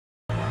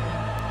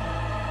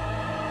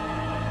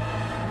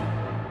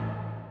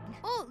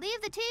Oh,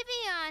 leave the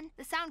TV on.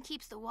 The sound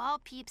keeps the wall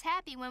peeps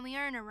happy when we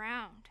aren't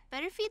around.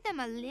 Better feed them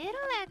a little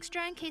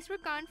extra in case we're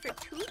gone for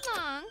too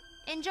long.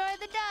 Enjoy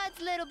the duds,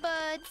 little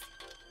buds.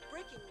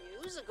 Breaking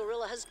news, a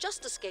gorilla has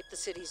just escaped the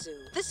city zoo.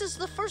 This is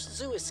the first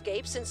zoo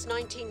escape since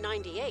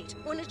 1998,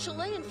 when a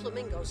Chilean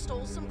flamingo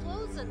stole some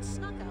clothes and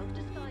snuck out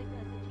disguised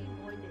as a teen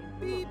boy named...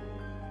 Beep.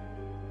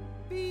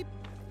 Beep.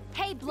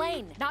 Hey,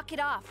 Blaine, knock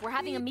it off. We're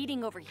having a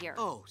meeting over here.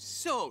 Oh,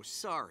 so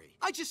sorry.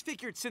 I just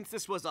figured since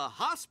this was a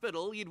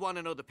hospital, you'd want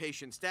to know the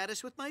patient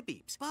status with my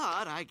beeps.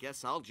 But I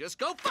guess I'll just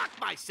go fuck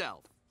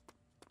myself.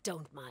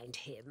 Don't mind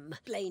him.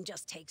 Blaine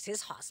just takes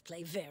his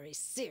hosplay very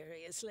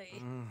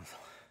seriously.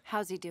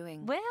 How's he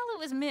doing? Well, it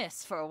was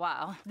miss for a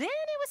while. Then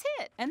it was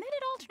hit. And then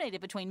it alternated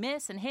between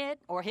miss and hit,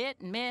 or hit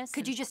and miss.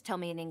 Could you just tell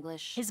me in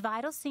English? His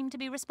vitals seem to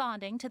be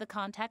responding to the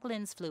contact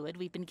lens fluid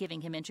we've been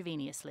giving him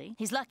intravenously.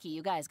 He's lucky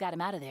you guys got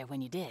him out of there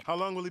when you did. How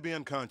long will he be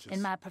unconscious?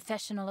 In my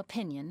professional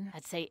opinion,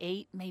 I'd say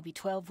 8, maybe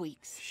 12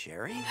 weeks.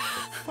 Sherry?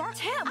 That's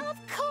him! Of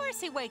course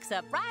he wakes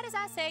up right as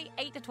I say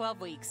 8 to 12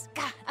 weeks.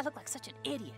 God, I look like such an idiot.